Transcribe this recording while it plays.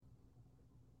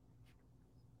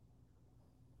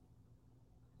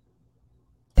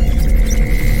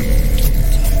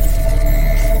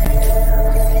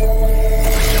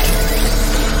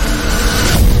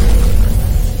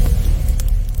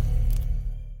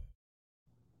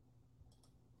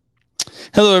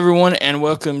Hello, everyone, and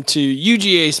welcome to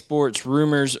UGA Sports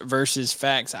Rumors versus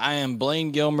Facts. I am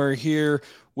Blaine Gilmer here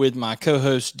with my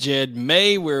co-host Jed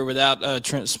May. We're without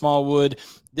Trent Smallwood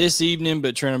this evening,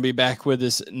 but Trent will be back with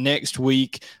us next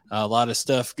week. A lot of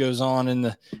stuff goes on in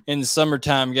the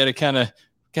summertime. Got to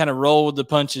kind of roll with the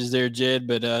punches there, Jed.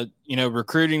 But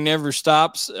recruiting never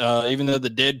stops, even though the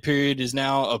dead period is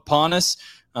now upon us.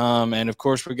 And of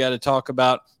course, we got to talk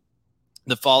about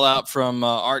the fallout from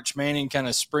Arch Manning kind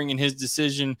of springing his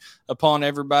decision upon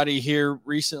everybody here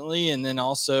recently, and then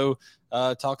also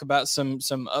talk about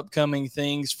some upcoming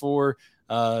things for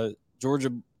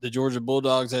Georgia, the Georgia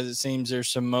Bulldogs. As it seems, there's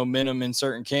some momentum in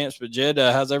certain camps. But Jed,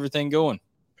 how's everything going?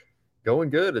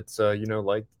 Going good. It's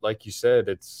like you said,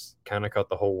 it's kind of caught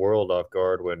the whole world off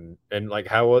guard and like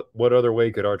what other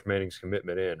way could Arch Manning's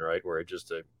commitment in, right? Where it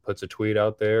just puts a tweet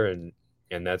out there and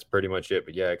that's pretty much it.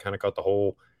 But yeah, it kind of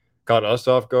caught us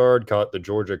off guard, caught the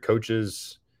Georgia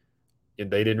coaches.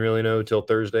 They didn't really know till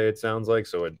Thursday, it sounds like.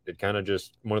 So it kind of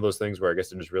just one of those things where I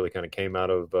guess it just really kind of came out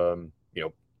of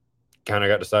kind of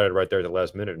got decided right there at the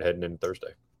last minute and heading into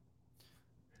Thursday.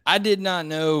 I did not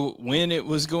know when it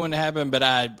was going to happen, but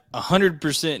I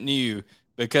 100% knew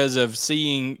because of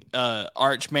seeing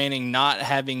Arch Manning not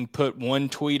having put one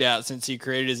tweet out since he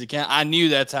created his account. I knew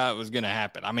that's how it was going to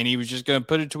happen. I mean, he was just going to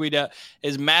put a tweet out.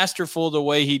 It's masterful the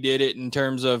way he did it in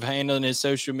terms of handling his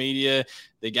social media.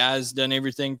 The guy's done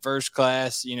everything first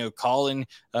class, calling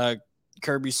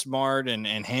Kirby Smart and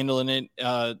handling it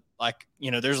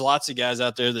there's lots of guys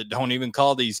out there that don't even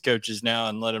call these coaches now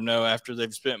and let them know after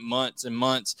they've spent months and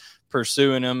months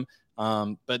pursuing them.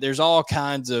 But there's all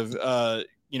kinds of,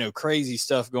 crazy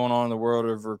stuff going on in the world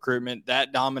of recruitment.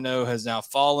 That domino has now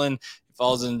fallen. It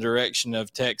falls in the direction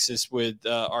of Texas with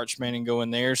Arch Manning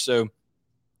going there. So,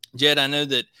 Jed, I know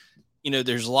that,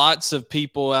 there's lots of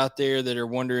people out there that are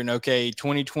wondering, okay,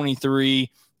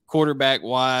 2023 quarterback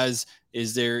wise,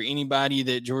 is there anybody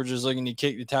that Georgia's looking to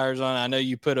kick the tires on? I know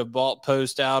you put a vault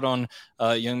post out on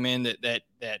a young man that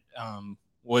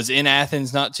was in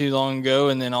Athens not too long ago,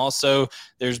 and then also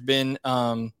there's been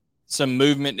some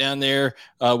movement down there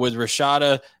with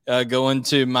Rashada going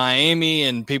to Miami,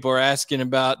 and people are asking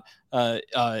about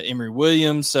Emory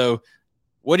Williams. So,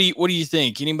 what do you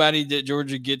think? Anybody that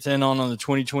Georgia gets in on the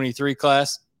 2023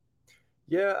 class?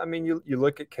 Yeah, I mean, you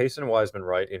look at Cason Wiseman,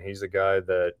 right, and he's a guy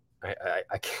that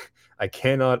I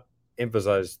cannot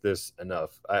emphasize this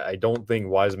enough. I don't think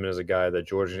Wiseman is a guy that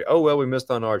Georgia. Oh well, we missed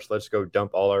on Arch. Let's go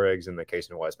dump all our eggs in the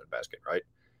Cason Wiseman basket, right?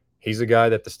 He's a guy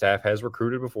that the staff has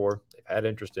recruited before. They've had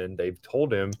interest in. They've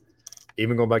told him,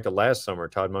 even going back to last summer,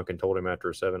 Todd Monken told him after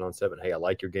a 7-on-7, "Hey, I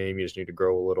like your game. You just need to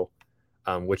grow a little,"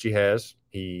 which he has.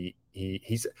 He's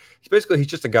basically he's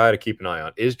just a guy to keep an eye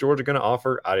on. Is Georgia going to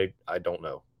offer? I don't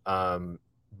know.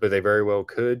 But they very well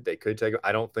could. They could take.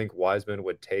 I don't think Wiseman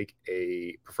would take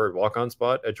a preferred walk-on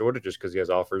spot at Georgia just because he has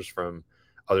offers from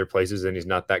other places, and he's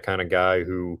not that kind of guy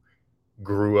who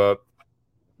grew up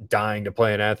dying to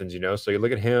play in Athens. So you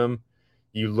look at him.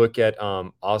 You look at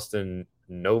Austin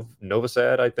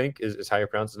Novosad, I think is how you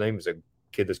pronounce his name. He's a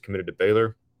kid that's committed to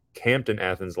Baylor. Camped in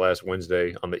Athens last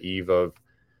Wednesday on the eve of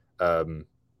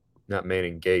not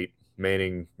Manning Gate,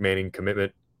 Manning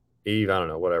commitment eve. I don't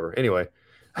know, whatever. Anyway.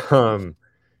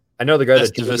 I know the guy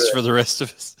Festivus for the rest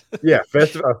of us. Yeah,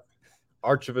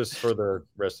 Archivist for the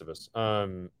rest of us.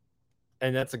 And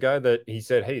that's a guy that he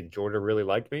said, "Hey, Georgia really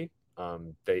liked me.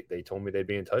 They told me they'd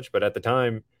be in touch." But at the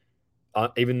time,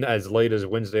 even as late as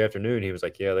Wednesday afternoon, he was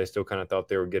like, "Yeah, they still kind of thought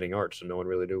they were getting Arch, so no one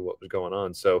really knew what was going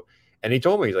on." So, and he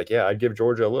told me he's like, "Yeah, I'd give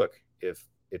Georgia a look if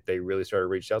they really started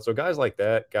reaching out." So guys like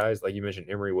that, guys like you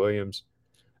mentioned, Emory Williams,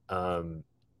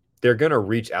 they're gonna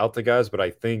reach out to guys, but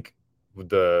I think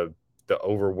the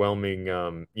overwhelming,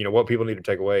 what people need to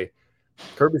take away.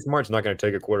 Kirby Smart's not going to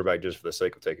take a quarterback just for the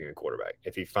sake of taking a quarterback.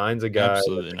 If he finds a guy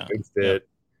Absolutely that's not. a good fit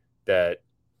that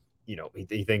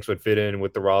he thinks would fit in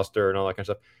with the roster and all that kind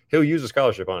of stuff, he'll use a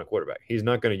scholarship on a quarterback. He's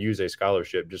not going to use a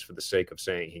scholarship just for the sake of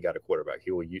saying he got a quarterback.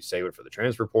 He will save it for the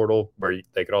transfer portal, where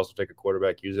they could also take a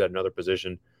quarterback, use it at another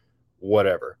position,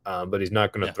 whatever. But he's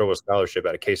not going to throw a scholarship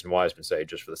at a Cason Wiseman, say,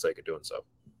 just for the sake of doing so.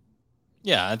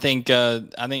 Yeah, I think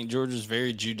Georgia's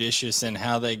very judicious in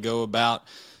how they go about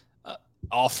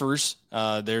offers.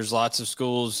 There's lots of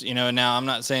schools, now I'm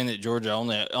not saying that Georgia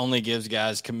only gives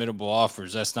guys committable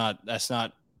offers. That's not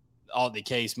all the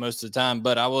case most of the time,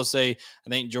 but I will say I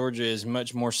think Georgia is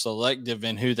much more selective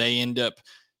in who they end up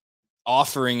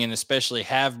offering, and especially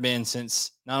have been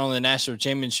since not only the national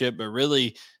championship, but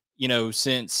really,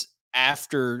 since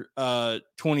after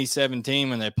 2017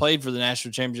 when they played for the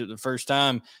national championship the first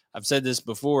time. I've said this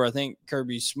before. I think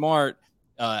Kirby Smart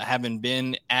having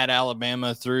been at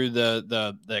Alabama through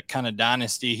the kind of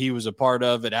dynasty he was a part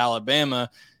of at Alabama,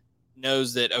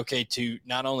 knows that, okay, to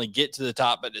not only get to the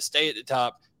top, but to stay at the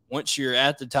top, once you're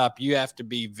at the top, you have to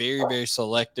be very, very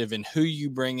selective in who you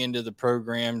bring into the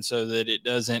program so that it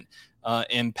doesn't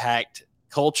impact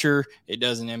culture. It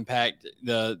doesn't impact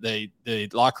the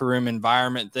locker room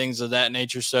environment, things of that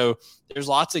nature. So there's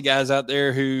lots of guys out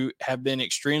there who have been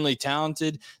extremely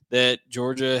talented that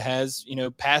Georgia has,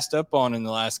 passed up on in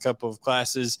the last couple of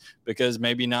classes because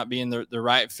maybe not being the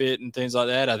right fit and things like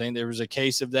that. I think there was a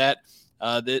case of that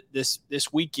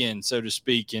this weekend, so to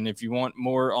speak. And if you want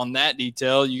more on that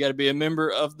detail, you got to be a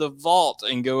member of the Vault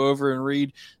and go over and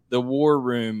read the War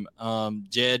Room.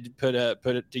 Jed put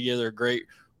it together a great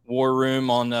War Room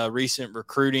on recent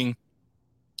recruiting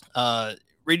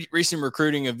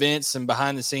events and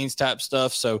behind the scenes type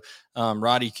stuff. So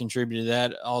Roddy contributed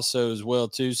that also as well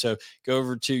too. So go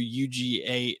over to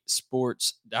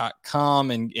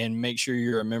ugasports.com and make sure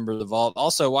you're a member of the Vault.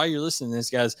 Also, while you're listening to this,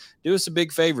 guys, do us a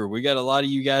big favor. We got a lot of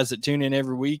you guys that tune in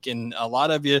every week, and a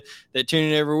lot of you that tune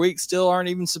in every week still aren't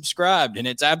even subscribed, and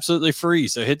it's absolutely free.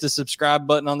 So hit the subscribe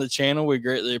button on the channel. We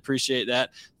greatly appreciate that.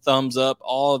 Thumbs up,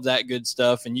 all of that good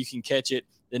stuff, and you can catch it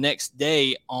the next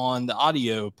day on the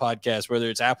audio podcast, whether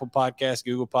it's Apple Podcasts,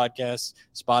 Google Podcasts,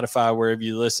 Spotify, wherever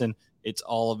you listen, it's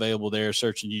all available there,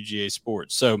 searching UGA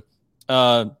Sports. So,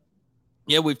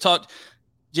 we've talked,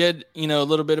 Jed, a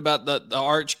little bit about the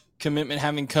Arch commitment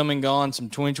having come and gone,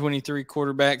 some 2023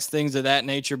 quarterbacks, things of that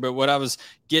nature. But what I was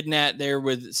getting at there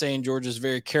with saying Georgia's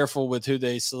very careful with who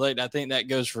they select, I think that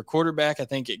goes for quarterback. I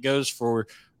think it goes for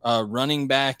running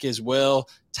back as well,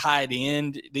 tight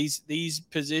end, these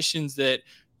positions that,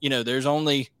 there's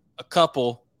only a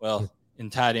couple. Well,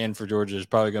 in tight end for Georgia, there's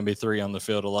probably going to be 3 on the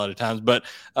field a lot of times. But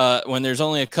when there's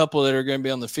only a couple that are going to be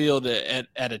on the field at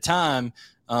a time,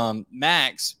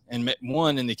 max, and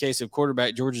one in the case of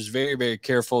quarterback, Georgia's very, very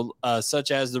careful,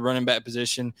 such as the running back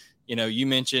position. You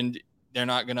mentioned they're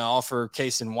not going to offer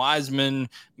Cason Wiseman,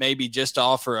 maybe just to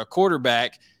offer a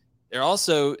quarterback. They're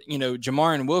also,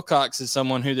 Jamarian Wilcox is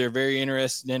someone who they're very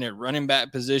interested in at running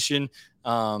back position.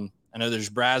 I know there's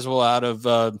Braswell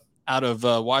out of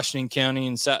Washington County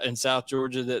in South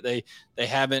Georgia that they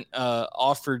haven't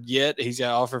offered yet. He's got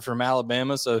an offer from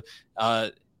Alabama. So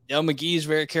Dell McGee is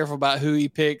very careful about who he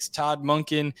picks. Todd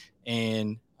Monken,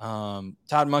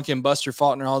 Buster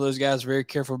Faulkner, all those guys are very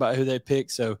careful about who they pick.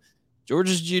 So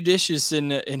Georgia's judicious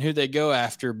in who they go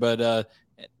after, but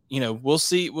we'll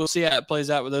see how it plays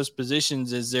out with those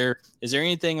positions. Is there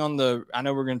anything on I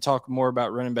know we're going to talk more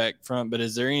about running back front, but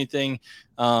is there anything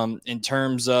in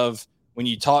terms of when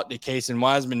you talked to Cason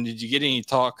Wiseman, did you get any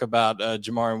talk about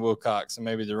Jamarian Wilcox and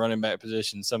maybe the running back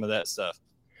position, some of that stuff?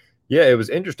 Yeah, it was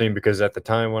interesting because at the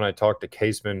time when I talked to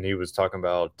Caseman, he was talking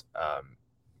about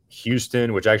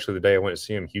Houston, which actually the day I went to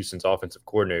see him, Houston's offensive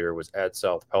coordinator was at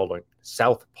South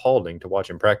Paulding to watch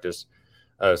him practice.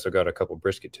 So got a couple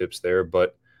brisket tips there,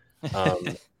 but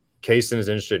Cason is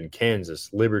interested in Kansas,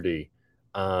 Liberty,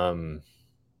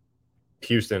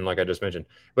 Houston, like I just mentioned.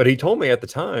 But he told me at the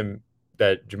time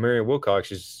that Jamarian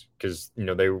Wilcox is, because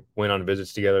they went on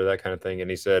visits together, that kind of thing, and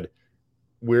he said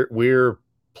we're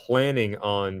planning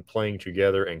on playing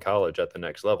together in college at the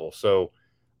next level. So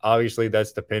obviously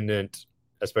that's dependent,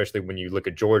 especially when you look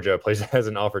at Georgia, a place that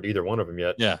hasn't offered either one of them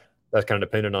yet. Yeah, that's kind of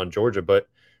dependent on Georgia, but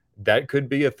that could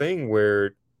be a thing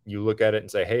where you look at it and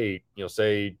say, hey,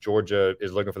 say Georgia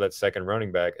is looking for that second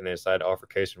running back and they decide to offer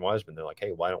Cason Wiseman. They're like,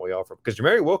 hey, why don't we offer? Because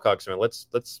Jamarian Wilcox,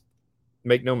 let's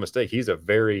make no mistake, he's a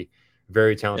very,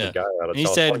 very talented guy. Out of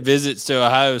he's had visits to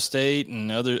Ohio State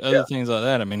and other things like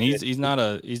that. I mean, he's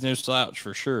no slouch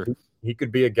for sure. He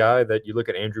could be a guy that you look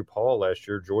at Andrew Paul last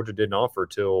year. Georgia didn't offer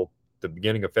till the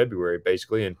beginning of February,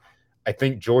 basically, and I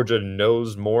think Georgia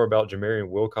knows more about Jamarian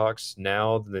Wilcox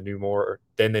now than they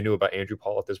knew about Andrew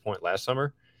Paul at this point last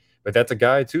summer. But that's a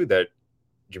guy too that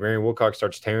Jamarian Wilcox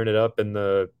starts tearing it up on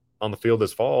the field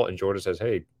this fall, and Georgia says,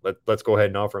 "Hey, let's go ahead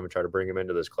and offer him and try to bring him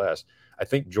into this class." I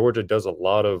think Georgia does a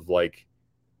lot of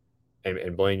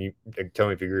and Blaine, you tell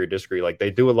me if you agree or disagree. Like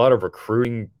they do a lot of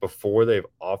recruiting before they've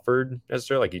offered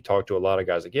necessarily. Like you talk to a lot of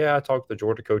guys, like, yeah, I talk to the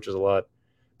Georgia coaches a lot,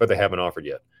 but they haven't offered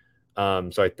yet.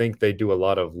 So I think they do a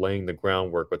lot of laying the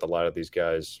groundwork with a lot of these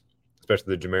guys,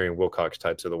 especially the Jamarian Wilcox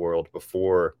types of the world,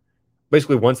 before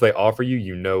basically once they offer you,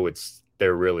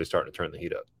 they're really starting to turn the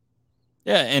heat up.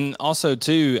 Yeah, and also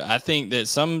too, I think that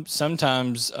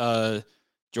sometimes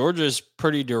Georgia's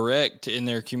pretty direct in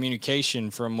their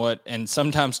communication and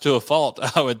sometimes to a fault.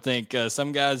 I would think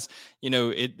some guys,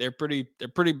 they're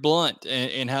pretty blunt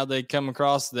in how they come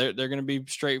across. They're going to be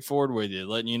straightforward with you,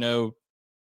 letting you know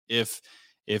if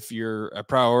if you're a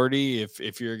priority,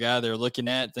 if you're a guy they're looking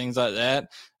at, things like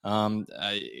that.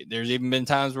 There's even been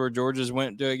times where Georgia's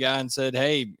went to a guy and said,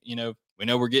 hey, we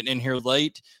know we're getting in here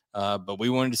late, but we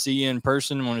wanted to see you in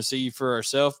person, want to see you for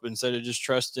ourselves, but instead of just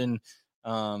trusting,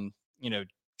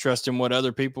 trusting what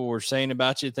other people were saying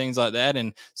about you, things like that.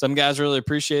 And some guys really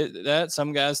appreciate that.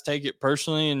 Some guys take it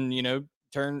personally and,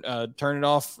 turn it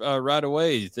off right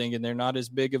away, thinking they're not as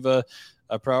big of a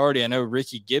priority. I know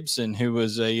Ricky Gibson, who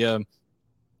was a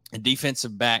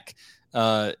defensive back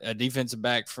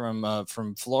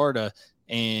from Florida,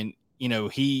 and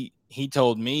he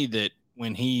told me that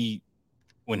when he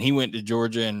went to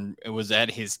Georgia and it was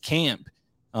at his camp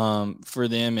for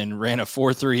them and ran a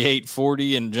 4.38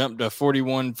 40 and jumped a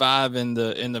 41.5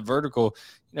 in the vertical,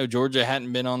 Georgia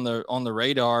hadn't been on the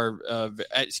radar.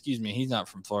 Excuse me, he's not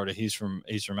from Florida. He's from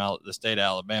the state of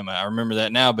Alabama. I remember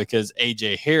that now because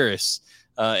AJ Harris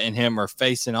and him are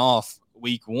facing off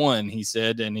week 1. He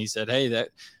said, hey, that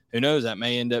who knows, that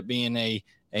may end up being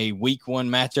a week 1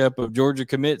 matchup of Georgia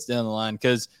commits down the line,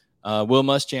 because Will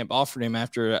Muschamp offered him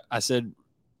after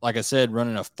like I said,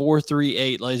 running a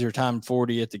 4.38 laser time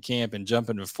 40 at the camp and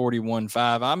jumping to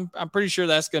 41.5. I'm pretty sure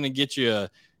that's going to get you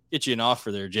an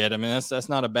offer there, Jed. I mean, that's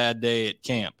not a bad day at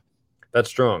camp. That's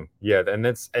strong. Yeah.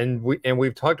 And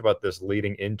we've talked about this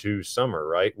leading into summer,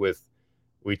 right?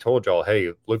 We told y'all,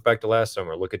 hey, look back to last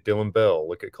summer, look at Dylan Bell,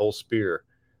 look at Cole Spear,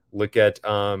 look at,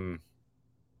 oh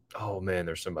man,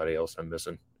 there's somebody else I'm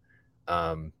missing.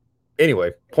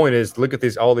 Anyway, point is, look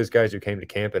at all these guys who came to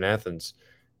camp in Athens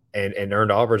and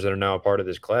earned offers that are now a part of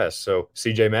this class. So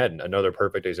CJ Madden, another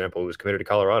perfect example, who was committed to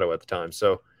Colorado at the time.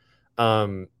 So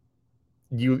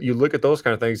you look at those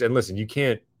kind of things, and listen, you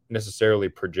can't necessarily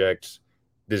project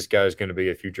this guy's going to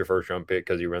be a future first-round pick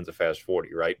because he runs a fast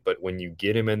 40, right? But when you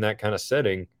get him in that kind of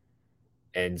setting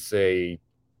and see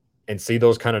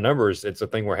those kind of numbers, it's a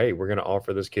thing where, hey, we're going to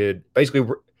offer this kid, basically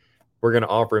we're going to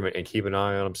offer him and keep an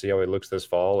eye on him, see how he looks this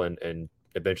fall, and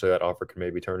eventually that offer can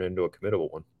maybe turn into a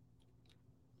committable one.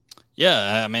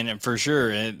 Yeah, I mean, for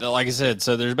sure. And like I said,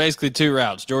 so there's basically 2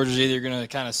 routes. Georgia's either going to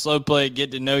kind of slow play,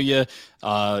 get to know you,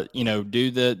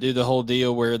 do the whole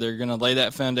deal where they're going to lay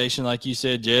that foundation, like you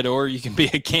said, Jed, or you can be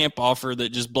a camp offer that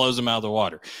just blows them out of the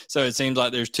water. So it seems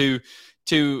like there's two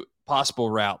possible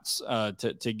routes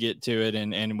to get to it,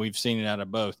 and we've seen it out of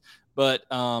both. But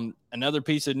another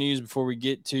piece of news before we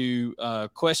get to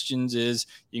questions is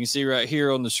you can see right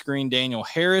here on the screen Daniel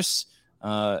Harris,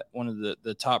 one of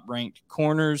the top-ranked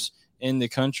corners in the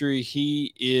country.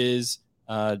 He is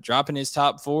dropping his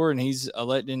top 4, and he's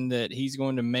electing that he's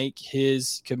going to make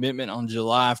his commitment on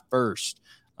July 1st.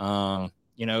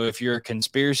 If you're a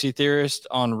conspiracy theorist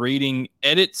on reading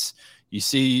edits, you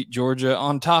see Georgia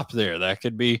on top there. That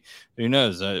could be, who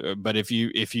knows? But if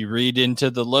you read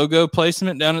into the logo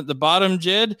placement down at the bottom,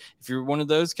 Jed, if you're one of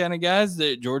those kind of guys,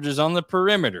 that Georgia's on the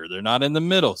perimeter, they're not in the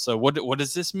middle. So what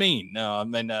does this mean? No, I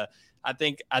mean, I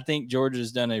think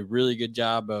Georgia's done a really good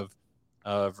job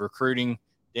of recruiting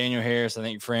Daniel Harris. I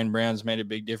think Fran Brown's made a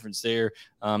big difference there.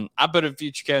 I put a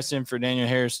future cast in for Daniel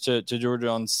Harris to Georgia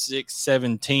on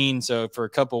 6/17. So for a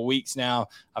couple of weeks now,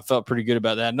 I felt pretty good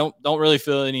about that. Don't really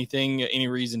feel any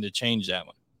reason to change that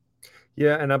one.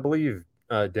 Yeah, and I believe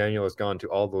Daniel has gone to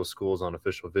all those schools on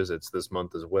official visits this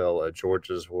month as well.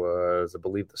 Georgia's was, I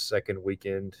believe, the second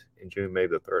weekend in June,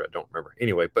 maybe the third. I don't remember.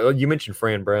 Anyway, but you mentioned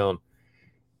Fran Brown.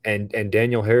 And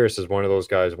Daniel Harris is one of those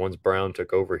guys. Once Brown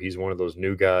took over, he's one of those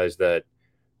new guys that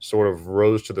sort of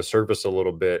rose to the surface a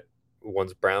little bit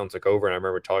once Brown took over. And I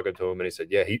remember talking to him, and he said,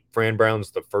 yeah, Fran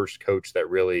Brown's the first coach that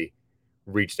really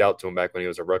reached out to him back when he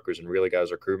was at Rutgers and really got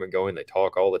his recruitment going. They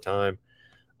talk all the time.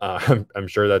 I'm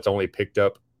sure that's only picked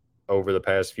up over the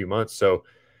past few months. So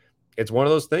it's one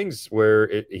of those things where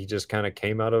he just kind of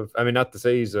came out of – I mean, not to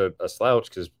say he's a slouch,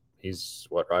 because he's,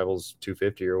 Rivals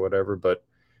 250 or whatever, but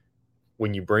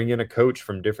when you bring in a coach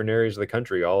from different areas of the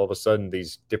country, all of a sudden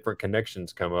these different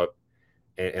connections come up,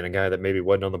 and a guy that maybe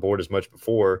wasn't on the board as much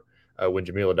before when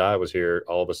Jamil Adai was here,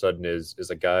 all of a sudden is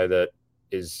a guy that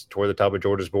is toward the top of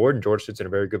Georgia's board, and Georgia sits in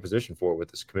a very good position for it with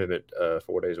this commitment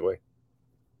 4 days away.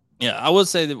 Yeah, I will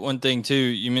say that one thing too.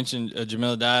 You mentioned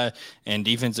Jamil Adai and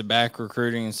defensive back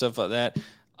recruiting and stuff like that.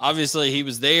 Obviously, he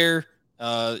was there.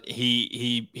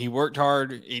 He worked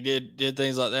hard. He did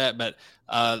things like that. But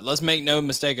let's make no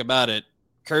mistake about it.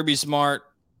 Kirby Smart,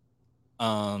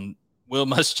 Will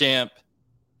Muschamp,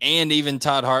 and even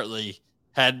Todd Hartley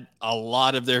had a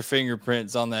lot of their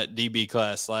fingerprints on that DB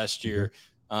class last year.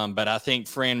 But I think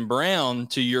Fran Brown,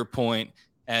 to your point,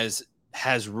 has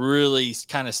really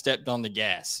kind of stepped on the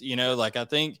gas. I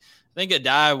think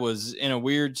Adai was in a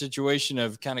weird situation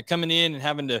of kind of coming in and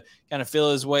having to kind of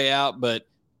feel his way out. But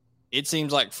it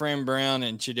seems like Fran Brown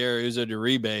and Chidera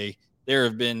Uzo-Diribe, there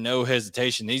have been no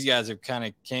hesitation. These guys have kind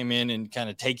of came in and kind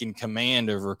of taken command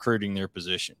of recruiting their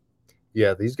position.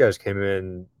 Yeah, these guys came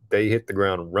in, they hit the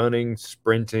ground running,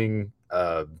 sprinting,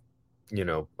 on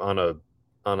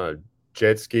a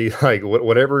jet ski, like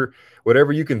whatever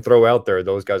you can throw out there,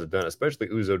 those guys have done, especially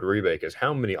Uzo-Diribe, because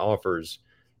how many offers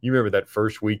you remember that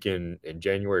first weekend in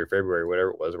January, February,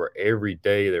 whatever it was, where every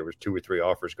day there was 2 or 3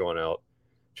 offers going out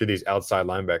to these outside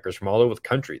linebackers from all over the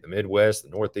country, the Midwest, the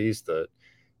Northeast,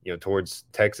 towards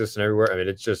Texas and everywhere. I mean,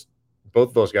 it's just both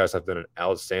of those guys have done an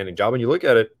outstanding job. And you look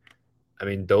at it, I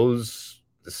mean, the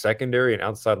secondary and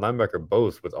outside linebacker,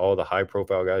 both with all the high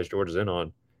profile guys Georgia's in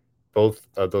on, both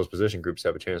of those position groups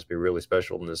have a chance to be really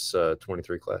special in this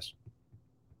 23 class.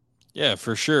 Yeah,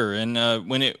 for sure. And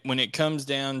when it comes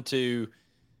down to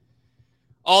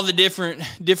all the different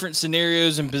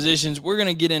scenarios and positions, we're going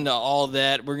to get into all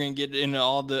that. We're going to get into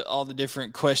all the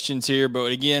different questions here.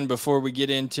 But again, before we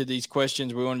get into these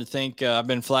questions, we wanted to thank, I've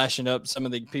been flashing up some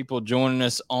of the people joining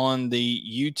us on the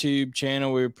YouTube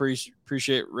channel. We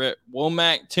appreciate Rhett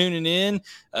Womack tuning in,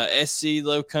 SC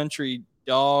Low Country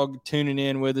Dog tuning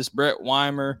in with us, Brett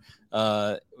Weimer.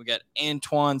 We got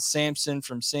Antoine Sampson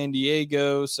from San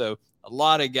Diego. So a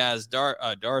lot of guys,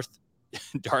 Darth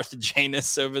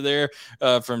Janus over there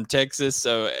from Texas.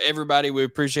 So everybody, we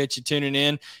appreciate you tuning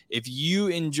in. If you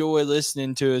enjoy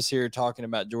listening to us here talking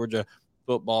about Georgia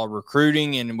football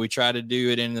recruiting, and we try to do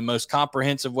it in the most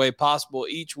comprehensive way possible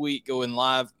each week, going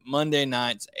live Monday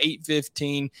nights,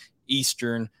 8:15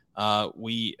 Eastern.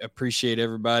 We appreciate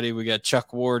everybody. We got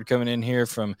Chuck Ward coming in here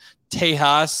from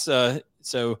Tejas.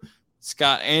 So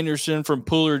Scott Anderson from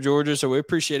Pooler, Georgia. So we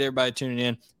appreciate everybody tuning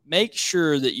in. Make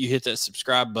sure that you hit that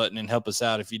subscribe button and help us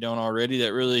out if you don't already.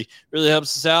 That really, really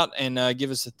helps us out. And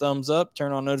give us a thumbs up,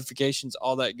 turn on notifications,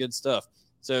 all that good stuff.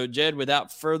 So, Jed,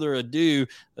 without further ado,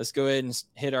 let's go ahead and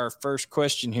hit our first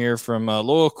question here from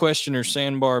loyal questioner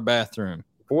Sandbar Bathroom.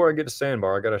 Before I get to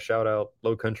Sandbar, I got to shout out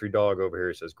Low Country Dog over here.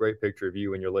 It says, great picture of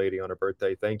you and your lady on her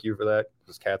birthday. Thank you for that. It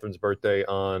was Catherine's birthday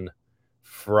on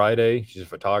Friday. She's a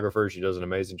photographer. She does an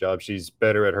amazing job. She's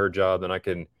better at her job than I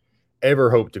can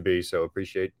ever hope to be. So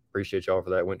appreciate y'all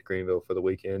for that. Went to Greenville for the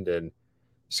weekend. And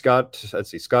Scott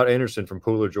Anderson from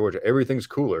Pooler, Georgia. Everything's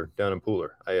cooler down in Pooler.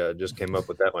 I just came up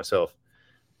with that myself.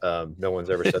 No one's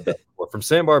ever said that before. From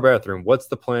Sandbar Bathroom, what's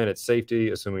the plan at safety,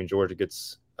 assuming Georgia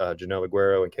gets Janelle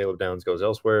Aguero and Caleb Downs goes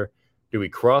elsewhere? Do we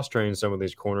cross-train some of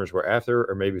these corners we're after,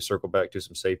 or maybe circle back to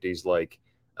some safeties like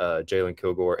Jalen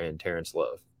Kilgore and Terrence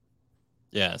Love?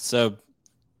 Yeah, so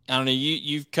I don't know.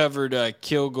 You've covered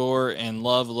Kilgore and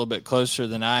Love a little bit closer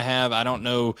than I have. I don't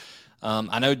know.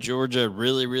 I know Georgia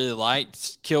really, really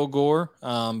likes Kilgore,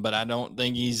 but I don't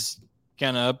think he's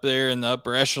kind of up there in the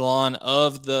upper echelon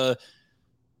of the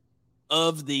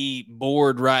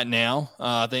board right now.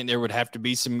 I think there would have to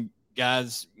be some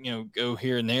guys, go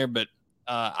here and there, but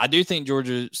I do think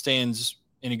Georgia stands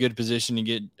in a good position to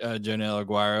get Jonell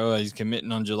Aguero. He's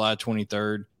committing on July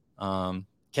 23rd.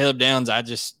 Caleb Downs,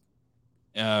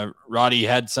 Roddy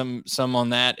had some on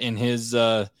that in his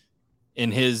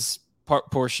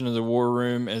portion of the war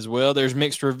room as well. There's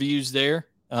mixed reviews there.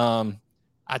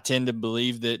 I tend to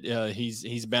believe that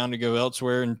he's bound to go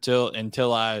elsewhere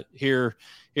until I hear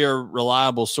a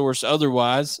reliable source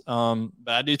otherwise. But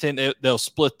I do think they'll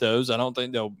split those. I don't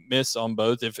think they'll miss on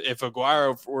both. If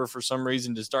Aguero were for some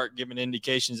reason to start giving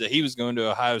indications that he was going to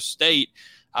Ohio State,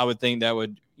 I would think that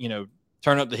would,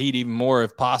 turn up the heat even more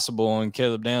if possible on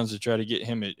Caleb Downs to try to get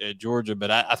him at Georgia. But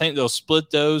I think they'll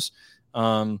split those.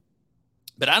 But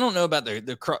I don't know about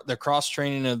the cross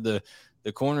training of the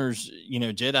corners,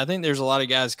 Jed. I think there's a lot of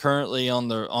guys currently on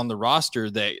the roster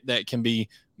that can be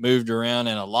moved around,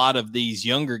 and a lot of these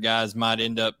younger guys might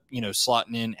end up,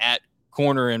 slotting in at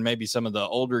corner, and maybe some of the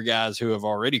older guys who have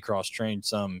already cross trained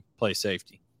some play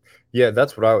safety. Yeah,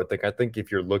 that's what I would think. I think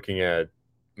if you're looking at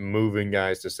moving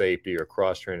guys to safety or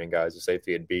cross-training guys to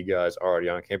safety, it'd be guys already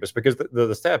on campus, because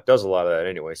the staff does a lot of that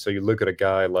anyway. So you look at a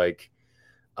guy like,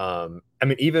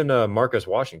 even Marcus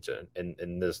Washington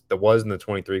in this that was in the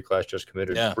 23 class, just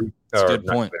committed, good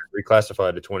point.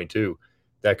 Reclassified to 22.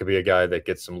 That could be a guy that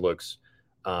gets some looks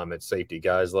at safety.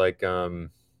 Guys like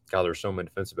there's so many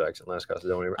defensive backs in last class.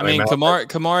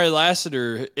 Kamari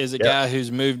Lassiter is a guy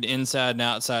who's moved inside and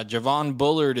outside. Javon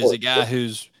Bullard is a guy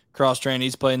who's cross-trained.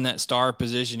 He's playing that star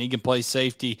position. He can play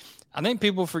safety. I think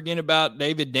people forget about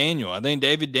David Daniel. I think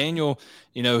David Daniel,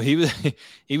 he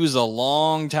was a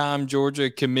long time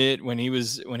Georgia commit when he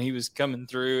was coming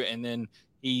through, and then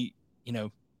he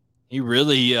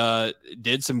really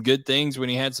did some good things when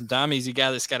he had some time. He's a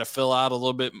guy that's got to fill out a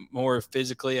little bit more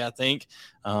physically, I think.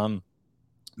 But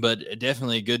but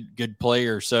definitely a good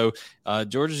player. So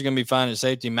Georgia's going to be fine at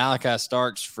safety. Malachi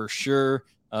Starks for sure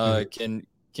can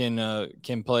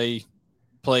play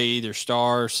either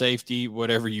star, safety,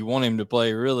 whatever you want him to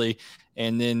play, really.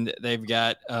 And then they've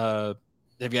got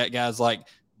guys like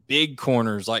big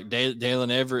corners like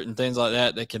Dalen Everett and things like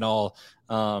that can all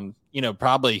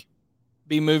probably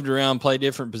be moved around, play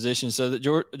different positions, so that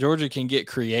Georgia can get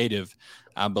creative,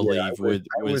 I believe, with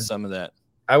some of that.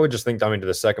 I would just think, to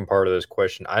the second part of this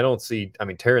question, I don't see,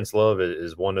 Terrence Love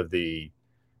is one of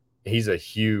he's a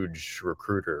huge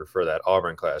recruiter for that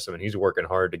Auburn class. He's working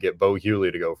hard to get Bo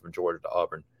Hughley to go from Georgia to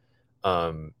Auburn.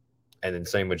 And then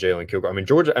same with Jalen Kilgore.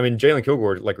 Jalen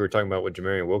Kilgore, like we were talking about with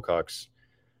Jamarian Wilcox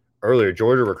earlier,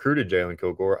 Georgia recruited Jalen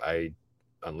Kilgore.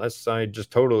 Unless I just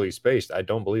totally spaced, I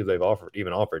don't believe they've offered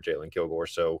Jalen Kilgore.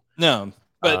 So no,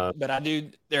 but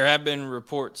there have been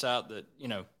reports out that,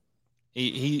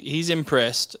 he's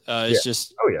impressed. It's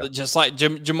just like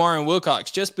Jamarian Wilcox.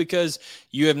 Just because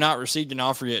you have not received an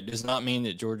offer yet does not mean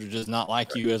that Georgia does not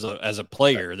like you as a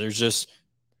player. There's just,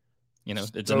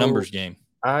 it's a numbers game.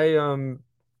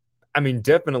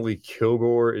 Definitely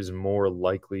Kilgore is more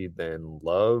likely than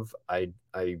Love. I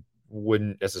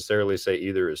wouldn't necessarily say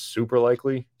either is super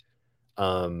likely.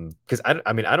 Because I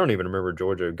don't even remember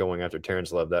Georgia going after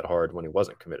Terrence Love that hard when he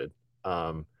wasn't committed.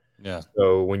 Yeah.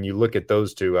 So when you look at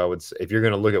those two, I would say if you're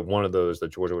going to look at one of those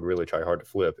that Georgia would really try hard to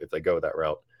flip if they go that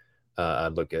route,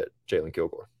 I'd look at Jalen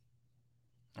Kilgore.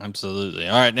 Absolutely.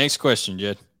 All right, next question,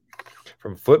 Jed.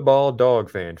 From Football Dog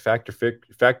Fan, Factor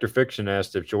Fiction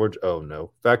asked if Georgia. Oh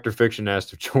no, Factor Fiction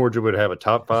asked if Georgia would have a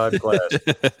top 5 class.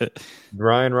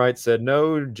 Ryan Wright said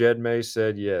no. Jed May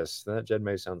said yes. That Jed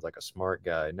May sounds like a smart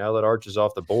guy. Now that Arch is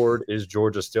off the board, is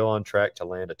Georgia still on track to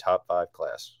land a top 5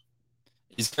 class?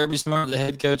 Is Kirby Smart the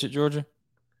head coach at Georgia?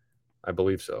 I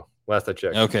believe so. Last I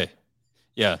checked. Okay.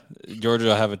 Yeah, Georgia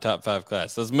will have a top 5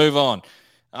 class. Let's move on.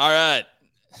 All right.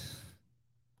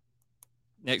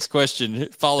 Next question,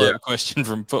 follow-up question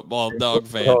from Football Dog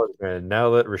Fan.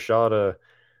 Now that Rashada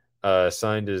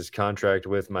signed his contract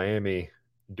with Miami,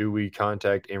 do we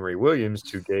contact Emory Williams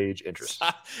to gauge interest?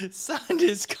 Signed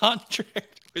his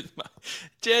contract with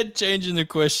Jed changing the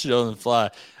question on the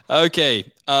fly. Okay,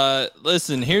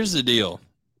 listen, here's the deal.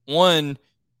 One,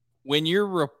 when you're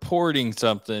reporting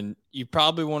something, you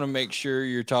probably want to make sure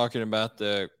you're talking about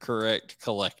the correct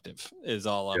collective is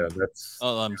all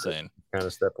I'm saying. Kind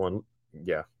of step one.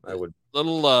 Yeah, I would.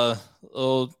 Little,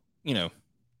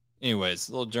 anyways,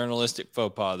 a little journalistic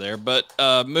faux pas there. But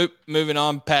moving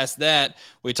on past that,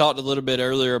 we talked a little bit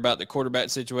earlier about the quarterback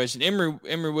situation.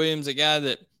 Emory Williams, a guy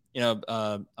that,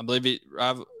 I believe he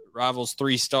rivals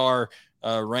 3-star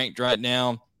ranked right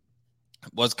now,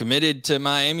 was committed to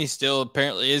Miami, still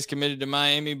apparently is committed to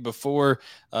Miami before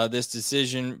this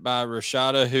decision by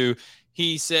Rashada, who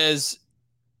he says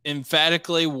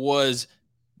emphatically was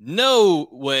no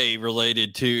way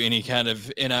related to any kind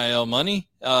of NIL money.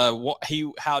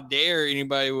 How dare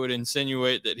anybody would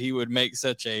insinuate that he would make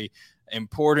such a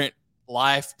important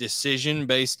life decision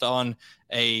based on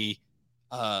a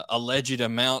alleged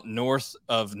amount north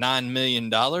of $9 million.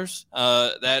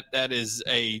 That is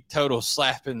a total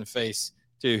slap in the face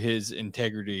to his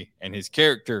integrity and his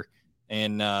character.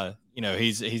 And,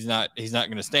 he's not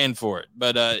going to stand for it.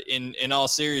 But in all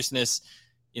seriousness,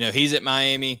 he's at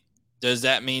Miami. Does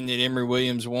that mean that Emory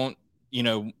Williams will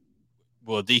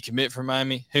decommit from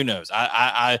Miami? Who knows?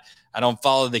 I don't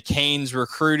follow the Canes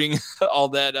recruiting all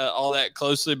that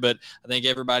closely, but I think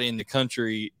everybody in the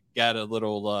country got a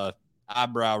little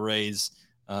eyebrow raise.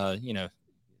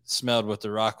 Smelled what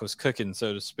the Rock was cooking,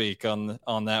 so to speak, on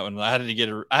that one. I had to get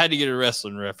a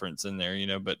wrestling reference in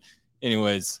there, But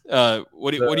anyways,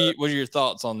 what are your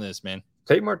thoughts on this, man?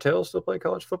 Tate Martell still play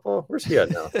college football? Where's he at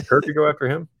now? Kirk to go after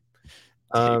him?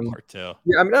 Martell.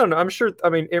 Yeah, I don't know. I'm sure.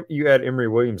 You add Emory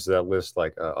Williams to that list,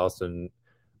 like Austin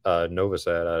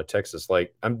Novosad out of Texas.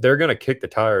 Like, they're going to kick the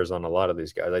tires on a lot of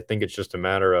these guys. I think it's just a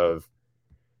matter of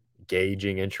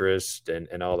gauging interest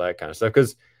and all that kind of stuff.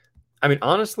 Because,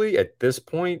 honestly, at this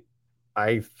point,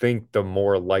 I think the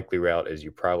more likely route is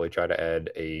you probably try to add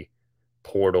a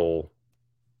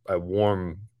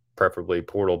warm, preferably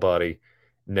portal body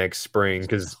next spring.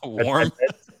 Because warm,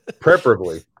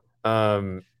 preferably.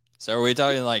 So are we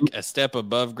talking like a step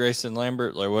above Grayson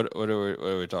Lambert? Like what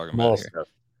are we talking about here? Stuff.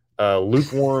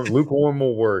 Lukewarm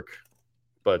will work,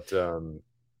 but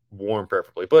warm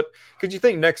preferably. But could you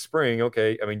think next spring?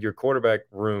 Okay, your quarterback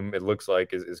room, it looks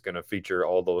like is going to feature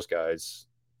all those guys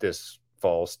this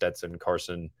fall: Stetson,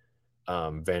 Carson,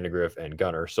 Vandegrift, and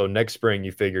Gunner. So next spring,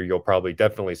 you figure you'll probably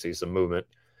definitely see some movement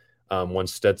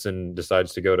once Stetson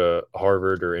decides to go to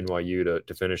Harvard or NYU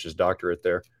to finish his doctorate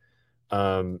there.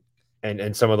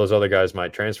 and some of those other guys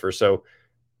might transfer. So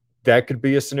that could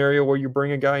be a scenario where you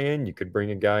bring a guy in. You could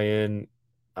bring a guy in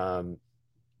um,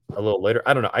 a little later.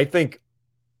 I don't know. I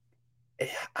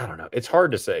don't know. It's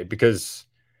hard to say because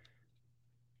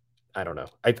I don't know.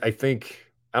 I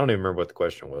think I don't even remember what the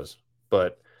question was,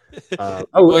 but Well,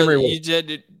 Emory you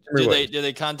said Emory Williams. did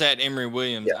they contact Emory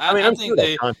Williams? Yeah, I mean, I I'm sure think they'll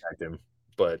they, contact him,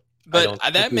 but I but don't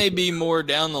think that may be more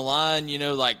down the line,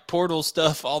 like portal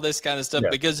stuff, all this kind of stuff. Yeah.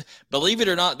 Because believe it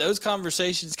or not, those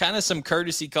conversations, kind of some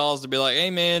courtesy calls to be like, "Hey,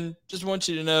 man, just want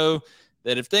you to know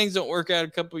that if things don't work out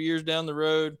a couple years down the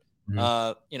road,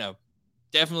 Mhm.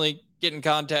 definitely get in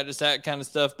contact us, that kind of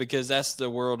stuff, because that's the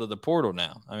world of the portal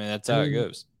now. I mean, that's I how it mean,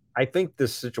 goes." I think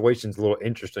this situation's a little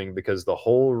interesting because the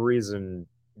whole reason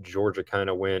Georgia kind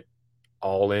of went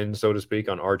all in, so to speak,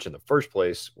 on Arch in the first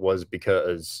place was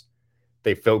because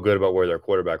they felt good about where their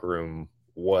quarterback room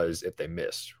was if they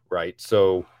missed, right?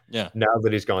 So Yeah. now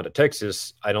that he's gone to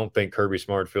Texas, I don't think Kirby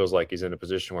Smart feels like he's in a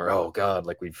position where, oh God,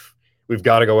 like we've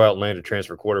got to go out and land a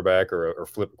transfer quarterback or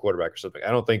flip a quarterback or something.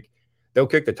 I don't think they'll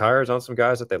kick the tires on some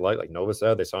guys that they like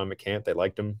Novosad. They saw him at camp, they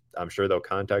liked him. I'm sure they'll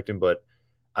contact him, but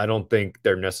I don't think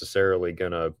they're necessarily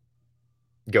gonna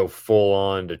go full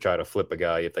on to try to flip a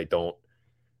guy if they don't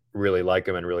really like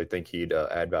him and really think he'd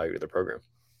add value to the program.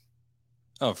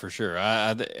 Oh, for sure.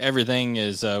 Everything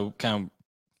is kind of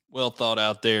well thought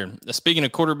out there. Speaking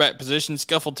of quarterback position,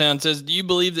 Scuffletown says, "Do you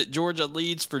believe that Georgia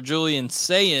leads for Julian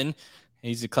Sayin?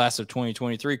 He's the class of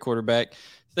 2023 quarterback.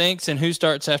 Thanks. And who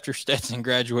starts after Stetson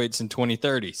graduates in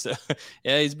 2030?" So,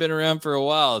 yeah, he's been around for a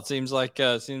while. It seems like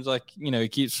he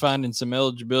keeps finding some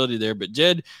eligibility there. But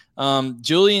Jed,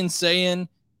 Julian Sayin,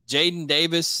 Jaden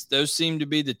Davis, those seem to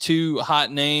be the two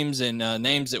hot names and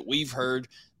names that we've heard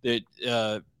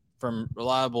that from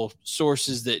reliable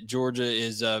sources that Georgia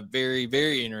is very,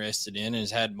 very interested in and has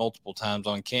had multiple times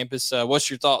on campus. What's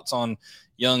your thoughts on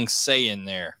young Sayin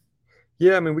there?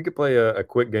 Yeah, I mean, we could play a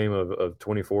quick game of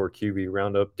 24 QB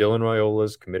roundup. Dylan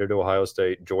Raiola's committed to Ohio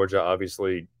State. Georgia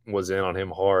obviously was in on him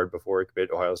hard before he committed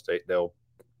to Ohio State. They'll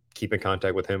keep in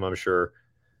contact with him, I'm sure.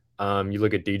 You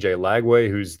look at DJ Lagway,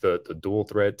 who's the dual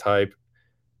threat type.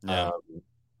 Yeah.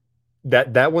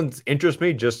 That one's interests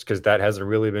me just because that hasn't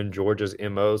really been Georgia's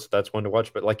MO, so that's one to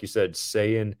watch. But like you said,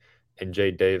 Sayin and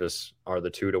Jay Davis are the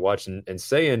two to watch. And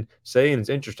Sayin's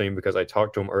interesting because I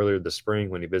talked to him earlier this spring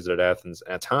when he visited Athens.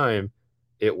 At a time,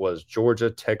 it was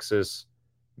Georgia, Texas,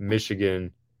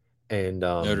 Michigan, and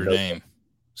Notre Dame.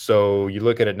 So you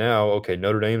look at it now, okay,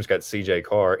 Notre Dame's got CJ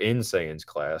Carr in Sayin's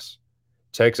class.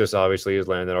 Texas obviously has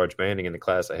landed Arch Manning in the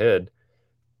class ahead.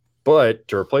 But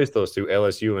to replace those two,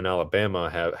 LSU and Alabama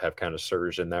have kind of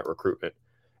surged in that recruitment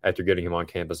after getting him on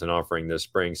campus and offering this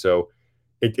spring. So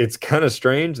it's kind of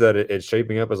strange that it's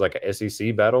shaping up as like a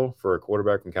SEC battle for a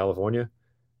quarterback from California.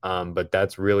 But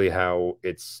that's really how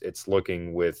it's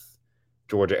looking with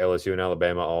Georgia, LSU, and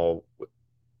Alabama all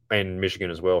and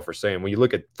Michigan as well for saying when you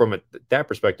look at from that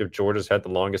perspective, Georgia's had the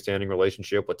longest standing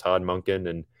relationship with Todd Monken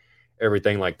and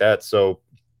everything like that. So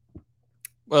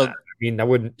Well, I mean, I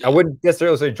wouldn't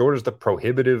necessarily say Georgia's the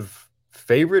prohibitive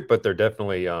favorite, but they're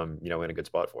definitely in a good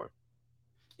spot for him.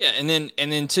 yeah, and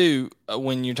then too,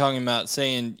 when you're talking about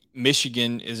saying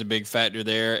Michigan is a big factor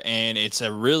there, and it's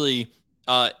a really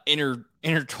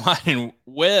intertwining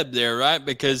web there, right?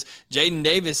 Because Jaden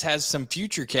Davis has some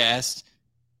future cast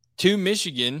to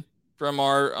Michigan from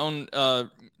our own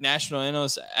national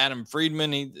analyst Adam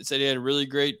Friedman. He said he had a really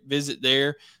great visit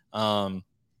there. And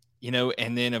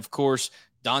then of course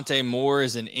Dante Moore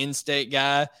is an in-state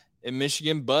guy in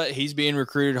Michigan, but he's being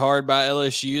recruited hard by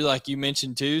LSU, like you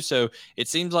mentioned too. So it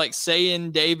seems like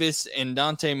Sayin, Davis, and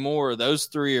Dante Moore, those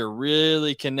three are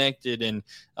really connected. And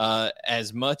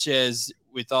as much as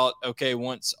we thought, okay,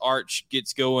 once Arch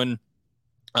gets going,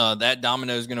 that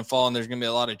domino is going to fall, and there's going to be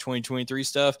a lot of 2023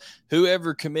 stuff.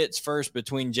 Whoever commits first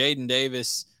between Jaden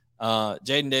Davis,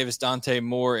 Dante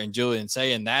Moore, and Julian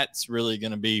Sayin, that's really going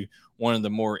to be one of the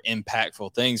more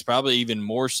impactful things, probably even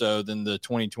more so than the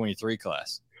 2023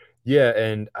 class. Yeah,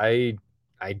 and I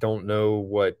don't know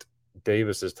what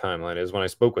Davis's timeline is. When I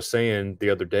spoke with Sayin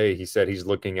the other day, he said he's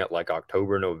looking at like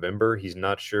October, November. He's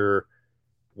not sure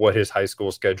what his high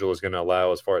school schedule is going to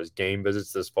allow as far as game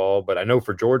visits this fall. But I know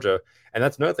for Georgia, and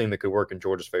that's another thing that could work in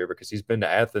Georgia's favor because he's been to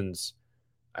Athens,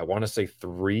 I want to say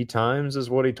 3 times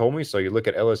is what he told me. So you look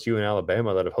at LSU and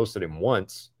Alabama that have hosted him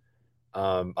once.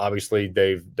 Obviously,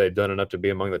 they've done enough to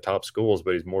be among the top schools,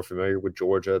 but he's more familiar with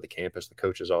Georgia, the campus, the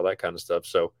coaches, all that kind of stuff.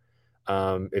 So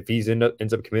if he's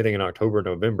ends up committing in October,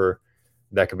 November,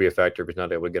 that could be a factor if he's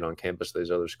not able to get on campus to these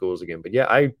other schools again. But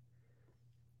yeah,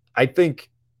 I think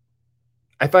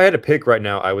if I had to pick right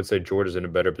now, I would say Georgia's in a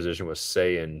better position with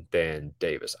Sayin than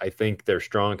Davis. I think they're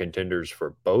strong contenders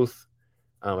for both.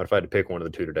 If I had to pick one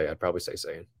of the two today, I'd probably say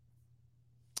Sayin.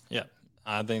 Yeah,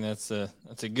 I think that's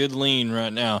a good lean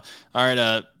right now. All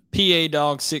right, PA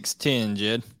Dog 610,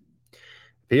 Jed.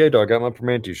 PA Dog got my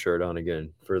Permanente shirt on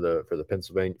again for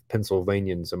the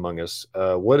Pennsylvanians among us.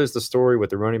 What is the story with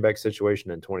the running back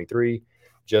situation in 23?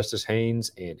 Justice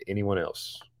Haynes and anyone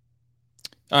else?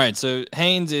 All right, so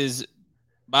Haynes is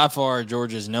by far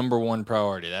Georgia's number one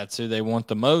priority. That's who they want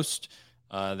the most.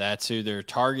 That's who they're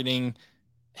targeting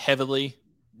heavily,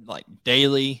 like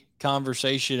daily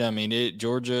conversation. I mean,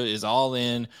 Georgia is all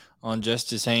in on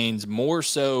Justice Haynes, more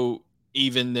so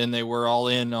even than they were all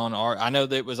in on our. I know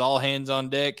that it was all hands on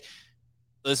deck.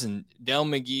 Listen, Dell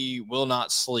McGee will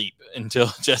not sleep until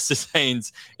Justice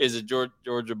Haynes is a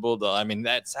Georgia Bulldog. I mean,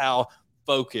 that's how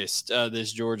focused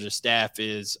this Georgia staff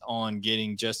is on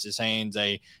getting Justice Haynes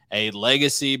a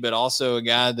legacy, but also a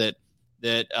guy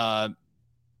that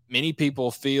many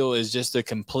people feel is just a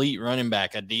complete running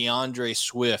back, a DeAndre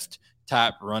Swift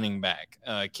type running back.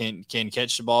 Can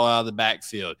catch the ball out of the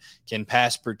backfield, can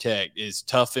pass protect, is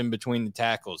tough in between the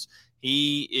tackles.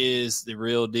 He is the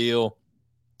real deal.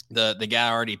 The guy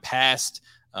already passed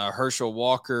Herschel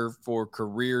Walker for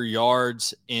career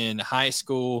yards in high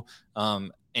school,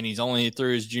 and he's only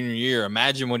through his junior year.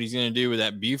 Imagine what he's going to do with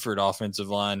that Buford offensive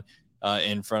line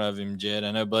in front of him, Jed.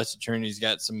 I know Blessed Trinity's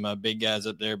got some big guys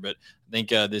up there, but I think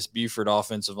this Buford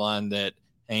offensive line that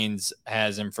Haynes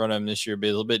has in front of him this year will be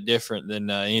a little bit different than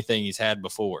anything he's had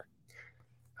before.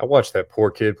 I watched that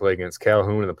poor kid play against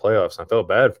Calhoun in the playoffs, and I felt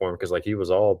bad for him because he was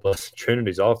all Blessed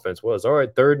Trinity's offense was. All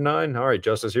right, 3rd and 9. All right,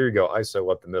 Justice, here you go.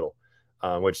 ISO up the middle,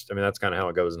 which, I mean, that's kind of how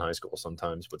it goes in high school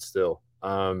sometimes, but still.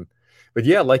 But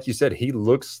yeah, like you said, he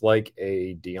looks like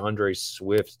a DeAndre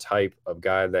Swift type of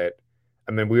guy that,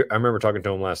 I mean, I remember talking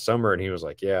to him last summer, and he was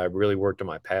like, yeah, I really worked on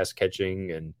my pass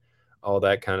catching and all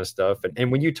that kind of stuff.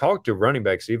 And when you talk to running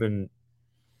backs, even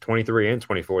 23 and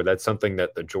 24, that's something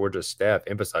that the Georgia staff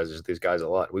emphasizes to these guys a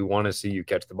lot. We want to see you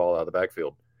catch the ball out of the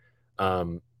backfield. I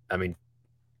mean,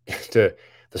 to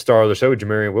the star of the show,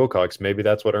 Jamarian Wilcox, maybe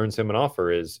that's what earns him an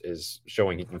offer is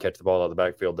showing he can catch the ball out of the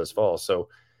backfield this fall. So,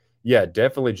 yeah,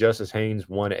 definitely Justice Haynes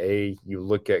 1A. You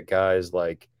look at guys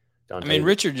like Dante. I mean,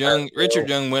 Richard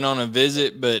Young went on a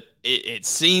visit, but it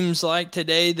seems like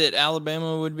today that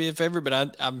Alabama would be a favorite.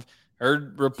 But I've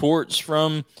heard reports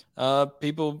from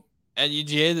people at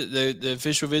UGA that the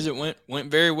official visit went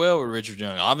very well with Richard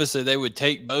Young. Obviously, they would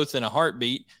take both in a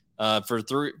heartbeat. For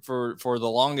the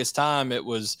longest time, it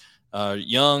was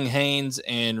Young, Haynes,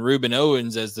 and Reuben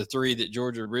Owens as the three that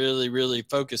Georgia really, really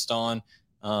focused on.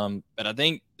 But I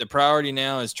think the priority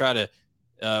now is try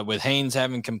to, with Haynes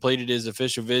having completed his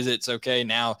official visits, okay,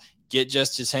 now get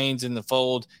Justice Haynes in the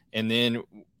fold, and then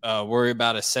worry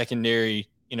about a secondary,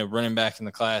 running back in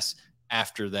the class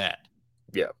after that.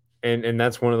 Yeah. And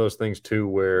that's one of those things too,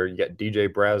 where you got DJ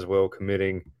Braswell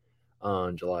committing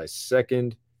on July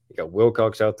 2nd. You got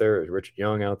Wilcox out there, there's Richard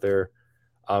Young out there,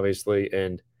 obviously.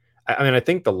 And I mean, I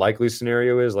think the likely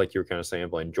scenario is, like you were kind of saying,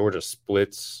 Blaine, Georgia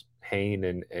splits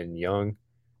Hayne and Young.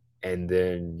 And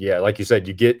then, yeah, like you said,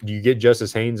 you get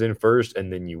Justice Haynes in first,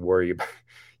 and then you worry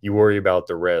about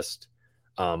the rest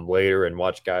later, and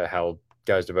watch how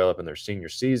guys develop in their senior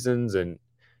seasons and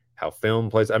how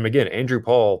film plays. I mean, again, Andrew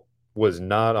Paul was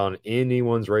not on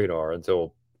anyone's radar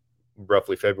until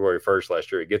roughly February 1st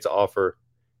last year. He gets an offer,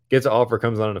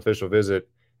 comes on an official visit,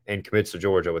 and commits to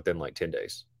Georgia within like 10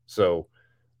 days. So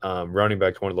running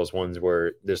back to one of those ones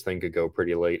where this thing could go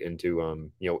pretty late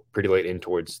into pretty late in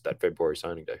towards that February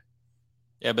signing day.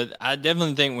 Yeah, but I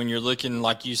definitely think when you're looking,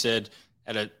 like you said,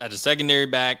 at a secondary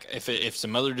back, if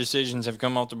some other decisions have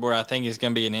come off the board, I think it's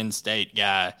going to be an in-state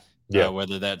guy. Yeah,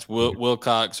 whether that's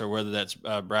Wilcox or whether that's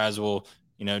Braswell.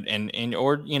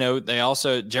 They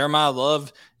also, Jeremiah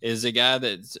Love is a guy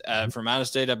that's from out of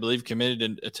state, I believe,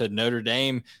 committed to Notre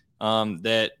Dame,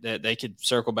 that they could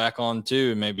circle back on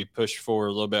too and maybe push forward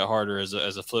a little bit harder as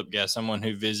a flip guy, someone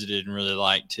who visited and really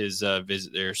liked his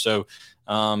visit there. So,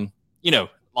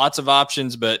 lots of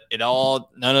options, but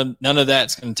none of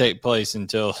that's going to take place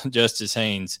until Justice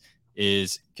Haynes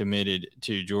is committed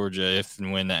to Georgia, if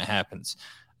and when that happens.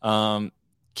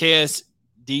 KSDJ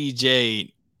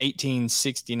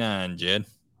 1869, Jed.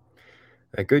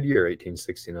 A good year,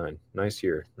 1869. Nice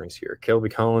year.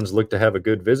 Kelby Collins looked to have a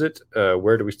good visit.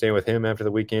 Where do we stand with him after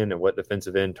the weekend, and what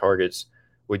defensive end targets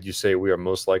would you say we are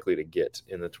most likely to get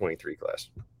in the 23 class?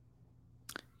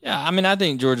 Yeah, I mean, I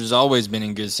think Georgia's always been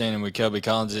in good standing with Kelby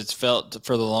Collins. It's felt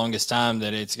for the longest time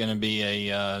that it's going to be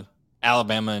a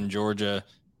Alabama and Georgia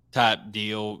type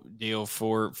deal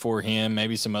for him.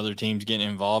 Maybe some other teams getting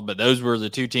involved, but those were the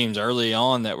two teams early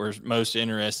on that were most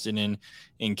interested in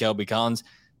Kelby Collins.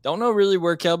 Don't know really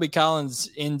where Kelby Collins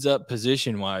ends up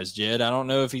position wise, Jed. I don't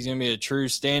know if he's going to be a true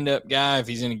stand up guy, if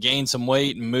he's going to gain some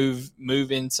weight and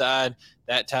move inside,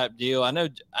 that type deal. I know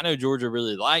Georgia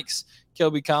really likes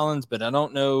Kelby Collins, but I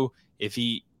don't know if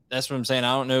he. That's what I'm saying.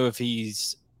 I don't know if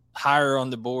he's higher on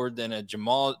the board than a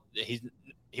Jamal. He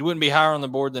wouldn't be higher on the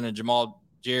board than a Jamal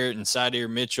Jarrett and Sydir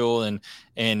Mitchell and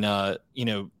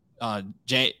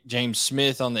James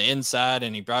Smith on the inside,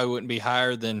 and he probably wouldn't be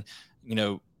higher than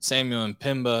Samuel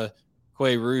Mpemba,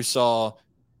 Quay Russaw,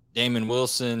 Damon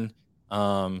Wilson,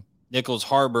 Nichols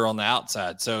Harbor on the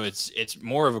outside. So it's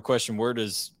more of a question, where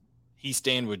does he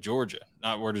stand with Georgia,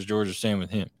 not where does Georgia stand with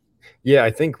him? Yeah,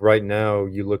 I think right now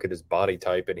you look at his body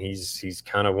type, and he's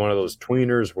kind of one of those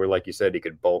tweeners where, like you said, he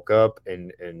could bulk up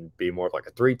and be more of like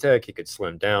a 3-tech. He could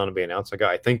slim down and be an outside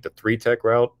guy. I think the 3-tech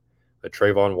route, a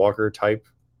Trayvon Walker type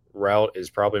route, is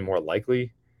probably more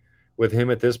likely with him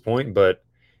at this point. But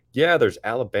yeah, there's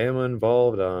Alabama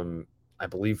involved. I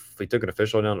believe he took an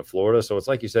official down to Florida. So it's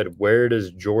like you said, where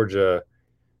does Georgia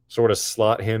sort of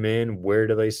slot him in? Where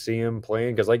do they see him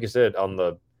playing? Because like you said,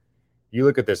 you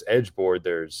look at this edge board,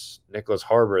 there's Nicholas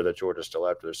Harbor that Georgia's still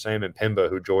after. There's Sam Mpemba,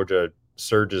 who Georgia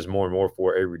surges more and more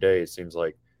for every day, it seems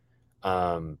like.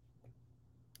 Gosh,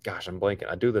 I'm blanking.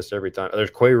 I do this every time. There's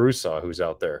Quay Russaw, who's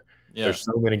out there. Yeah. There's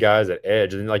so many guys at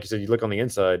edge. And like you said, you look on the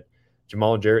inside,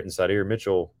 Jamal Jarrett and Sydir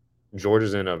Mitchell,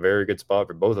 Georgia's in a very good spot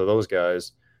for both of those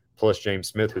guys, plus James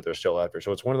Smith, who they're still after.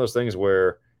 So it's one of those things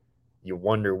where you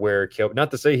wonder where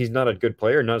not to say he's not a good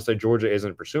player, not to say Georgia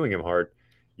isn't pursuing him hard.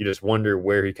 You just wonder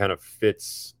where he kind of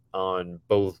fits on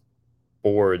both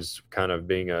boards, kind of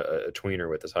being a tweener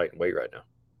with his height and weight right now.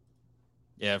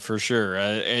 Yeah, for sure.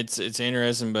 It's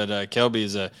interesting, but Kelby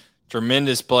is a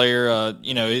tremendous player. A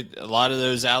lot of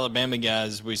those Alabama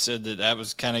guys, we said that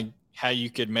was kind of how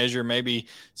you could measure maybe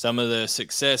some of the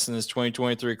success in this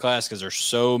 2023 class, because there's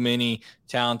so many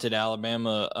talented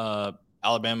Alabama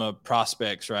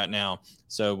prospects right now.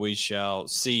 So we shall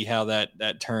see how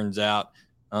that turns out.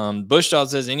 Bushdahl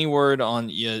says, any word on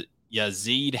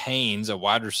Yazeed Haynes, a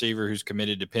wide receiver who's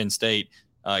committed to Penn State,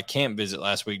 camp visit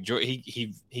last week?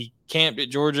 He camped at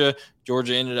Georgia.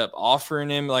 Georgia ended up offering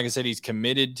him. Like I said, he's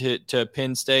committed to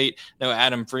Penn State. No,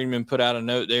 Adam Friedman put out a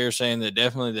note there saying that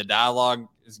definitely the dialogue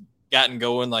has gotten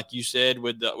going, like you said,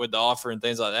 with the offer and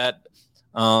things like that.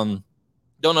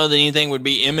 Don't know that anything would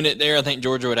be imminent there. I think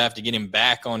Georgia would have to get him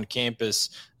back on campus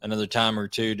another time or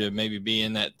two to maybe be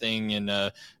in that thing.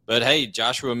 And but hey,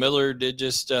 Joshua Miller did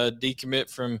just decommit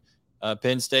from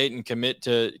Penn State and commit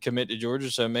to Georgia.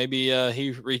 So maybe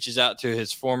he reaches out to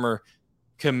his former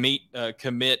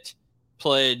commit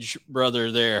pledge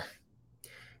brother there.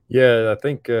 Yeah, I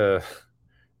think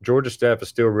Georgia staff is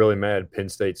still really mad Penn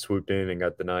State swooped in and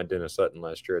got denied Dennis Sutton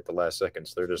last year at the last second.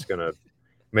 So they're just going to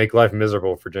make life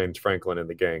miserable for James Franklin and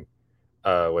the gang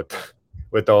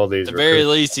with all these. At the very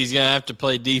least, he's going to have to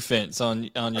play defense on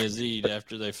Yazeed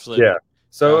after they flip. Yeah.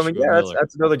 So Joshua, I mean,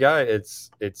 that's another guy.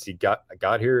 He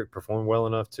got here, performed well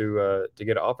enough to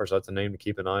get an offer. So that's a name to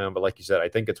keep an eye on. But like you said, I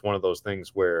think it's one of those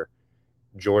things where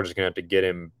Georgia's going to have to get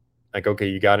him. Like, okay,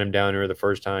 you got him down here the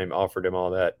first time, offered him all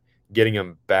that. Getting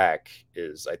him back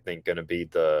is, I think, going to be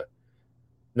the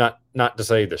not to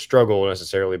say the struggle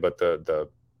necessarily, but the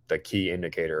key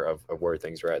indicator of where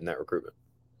things are at in that recruitment.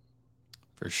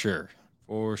 For sure.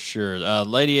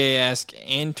 Lady A asked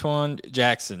Antoine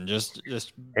Jackson, just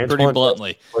Antoine, pretty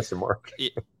bluntly. Question mark.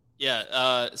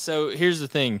 Yeah. So here's the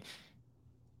thing.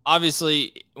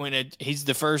 Obviously, he's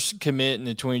the first commit in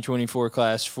the 2024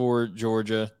 class for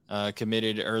Georgia,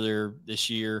 committed earlier this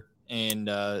year, and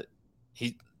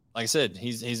he, like I said,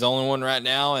 he's the only one right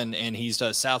now, and he's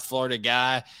a South Florida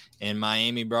guy, and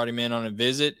Miami brought him in on a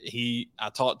visit. I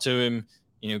talked to him,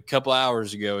 a couple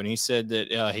hours ago, and he said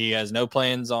that he has no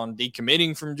plans on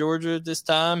decommitting from Georgia at this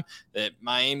time, that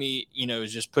Miami,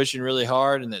 is just pushing really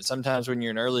hard, and that sometimes when you're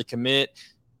an early commit,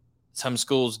 some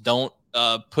schools don't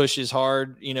push as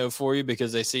hard, for you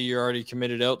because they see you're already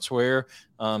committed elsewhere.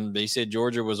 But he said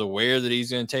Georgia was aware that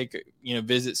he's going to take,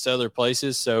 visits to other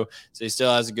places. So he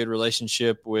still has a good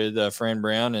relationship with Fran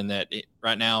Brown, and that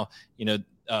right now,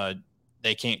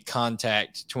 they can't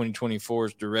contact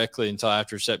 2024s directly until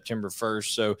after September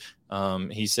 1st. So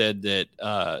he said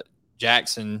that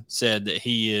Jackson said that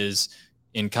he is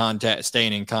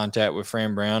staying in contact with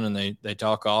Fran Brown, and they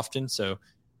talk often. So,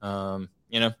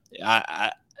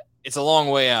 it's a long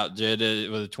way out, Jed,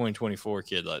 with a 2024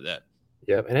 kid like that.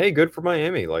 Yeah, and hey, good for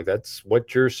Miami. Like, that's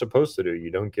what you're supposed to do. You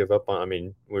don't give up on. I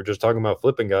mean, we're just talking about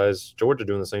flipping guys. Georgia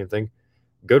doing the same thing.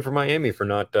 good for Miami for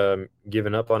not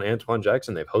giving up on Antoine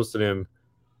Jackson. They've hosted him,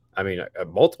 I mean,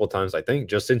 multiple times, I think,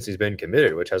 just since he's been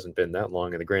committed, which hasn't been that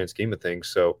long in the grand scheme of things.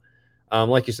 So,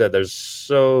 like you said, there's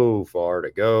so far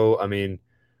to go. I mean,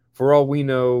 for all we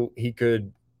know, he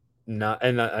could not,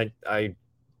 and I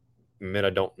admit I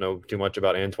don't know too much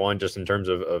about Antoine just in terms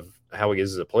of how he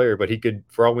is as a player, but he could,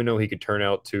 for all we know, he could turn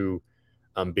out to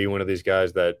be one of these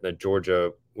guys that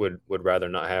Georgia would rather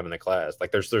not have in the class.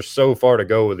 Like there's so far to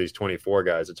go with these 24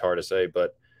 guys. It's hard to say,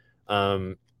 but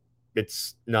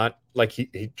it's not like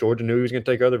Georgia knew he was going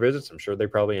to take other visits. I'm sure they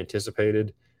probably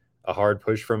anticipated a hard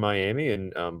push from Miami,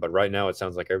 and but right now it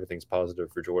sounds like everything's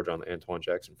positive for Georgia on the Antoine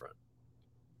Jackson front.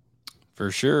 For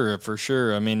sure.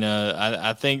 I mean,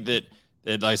 I think that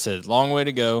like I said, long way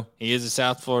to go. He is a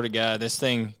South Florida guy. This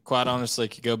thing, quite honestly,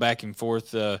 could go back and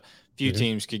forth. Few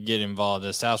teams could get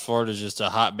involved. South Florida is just a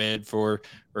hotbed for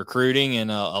recruiting,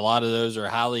 and a lot of those are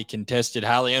highly contested,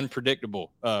 highly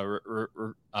unpredictable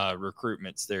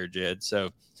recruitments there, Jed.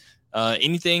 So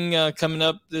anything coming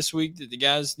up this week that the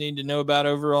guys need to know about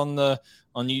over on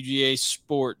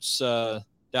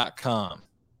UGAsports.com?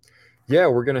 Yeah,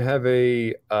 we're going to have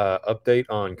a update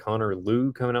on Connor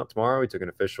Lew coming out tomorrow. He took an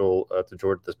official to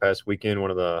Georgia this past weekend, one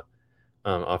of the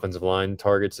offensive line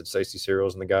targets that Stacey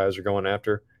Searels and the guys are going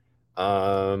after.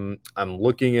 I'm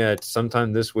looking at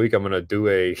sometime this week. I'm going to do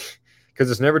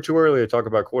because it's never too early to talk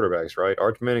about quarterbacks, right?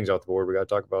 Arch Manning's off the board. We got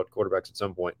to talk about quarterbacks at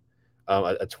some point.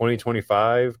 A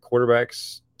 2025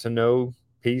 quarterbacks to know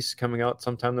piece coming out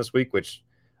sometime this week, which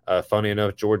funny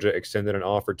enough, Georgia extended an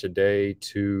offer today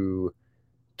to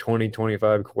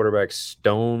 2025 quarterback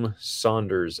Stone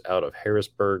Saunders out of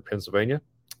Harrisburg, Pennsylvania.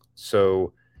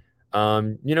 So,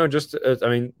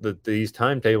 these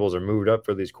timetables are moved up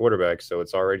for these quarterbacks, so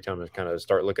it's already time to kind of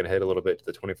start looking ahead a little bit to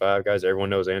the 25 guys. Everyone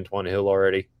knows Antoine Hill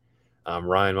already.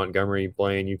 Ryan Montgomery,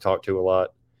 Blaine, you talked to a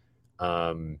lot.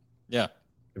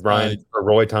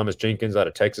 Roy Thomas Jenkins out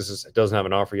of Texas doesn't have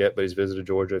an offer yet, but he's visited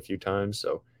Georgia a few times.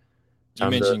 So you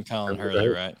mentioned Colin Hurley,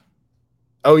 right?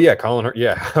 Oh yeah, Colin Hurley.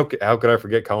 Yeah, how could I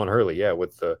forget Colin Hurley? Yeah,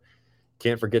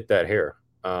 can't forget that hair.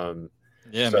 Man.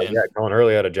 Colin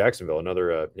Hurley out of Jacksonville,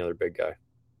 another big guy.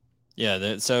 Yeah,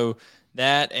 and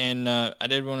I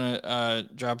did want to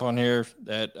drop on here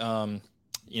that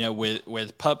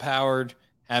with Pup Howard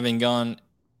having gone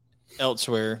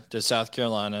elsewhere to South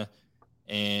Carolina,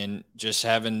 and just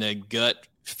having the gut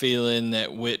feeling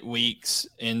that Whit Weeks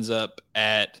ends up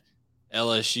at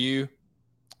LSU,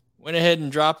 went ahead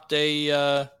and dropped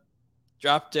a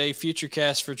future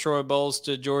cast for Troy Bowles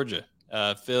to Georgia.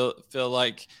 Feel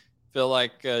like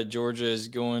Georgia is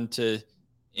going to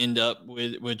end up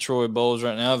with Troy Bowles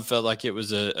right now. I felt like it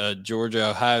was a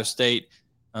Georgia-Ohio State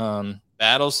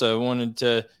battle, so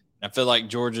I feel like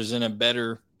Georgia's in a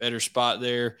better spot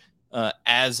there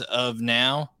as of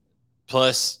now.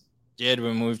 Plus, Jed,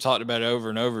 when we've talked about it over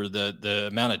and over, the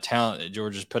amount of talent that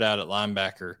Georgia's put out at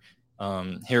linebacker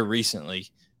here recently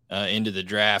into the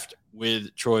draft,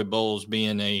 with Troy Bowles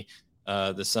being the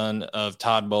son of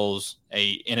Todd Bowles,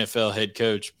 a NFL head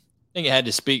coach, I think it had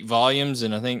to speak volumes.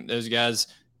 And I think those guys,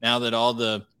 now that all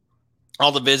the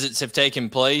visits have taken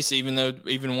place, even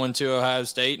one to Ohio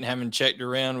State, and having checked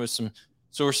around with some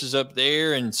sources up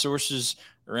there and sources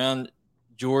around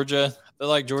Georgia, I feel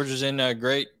like Georgia's in a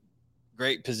great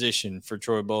position for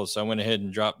Troy Bowles. So I went ahead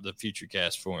and dropped the future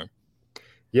cast for him.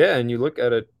 Yeah, and you look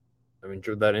at it, I mean,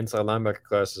 that inside linebacker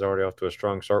class is already off to a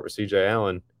strong start with C.J.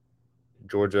 Allen.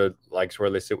 Georgia likes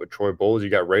where they sit with Troy Bowles. You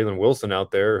got Raylan Wilson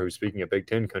out there, who, speaking of Big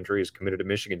Ten country, is committed to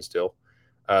Michigan still.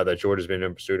 That Georgia's been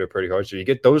in pursuit of pretty hard. So you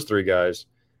get those three guys,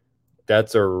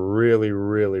 that's a really,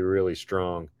 really, really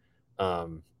strong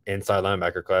inside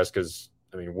linebacker class. Because,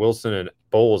 I mean, Wilson and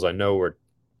Bowles, I know, are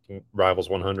rivals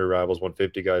 100, rivals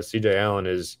 150 guys. C.J. Allen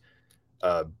is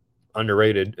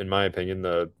underrated, in my opinion.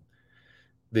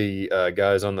 The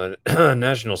guys on the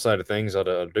national side of things ought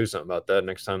to do something about that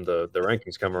next time the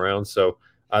rankings come around. So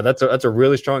that's a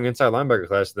really strong inside linebacker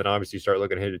class. Then obviously you start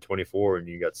looking ahead to 24, and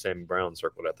you got Sammy Brown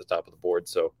circled at the top of the board.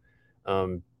 So,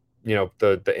 the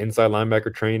inside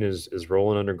linebacker train is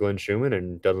rolling under Glenn Schumann,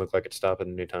 and doesn't look like it's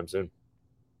stopping anytime soon.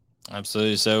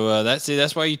 Absolutely. So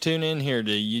that's why you tune in here to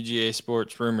UGA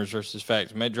Sports Rumors versus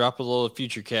Facts. I may drop a little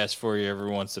future cast for you every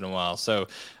once in a while. So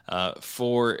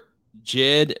for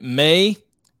Jed May,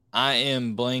 I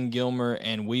am Blaine Gilmer,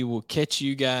 and we will catch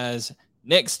you guys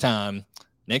next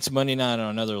Monday night on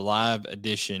another live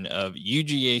edition of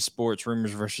UGA Sports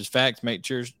Rumors versus Facts. Make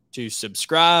sure to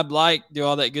subscribe, like, do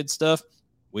all that good stuff.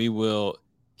 We will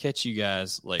catch you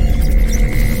guys later.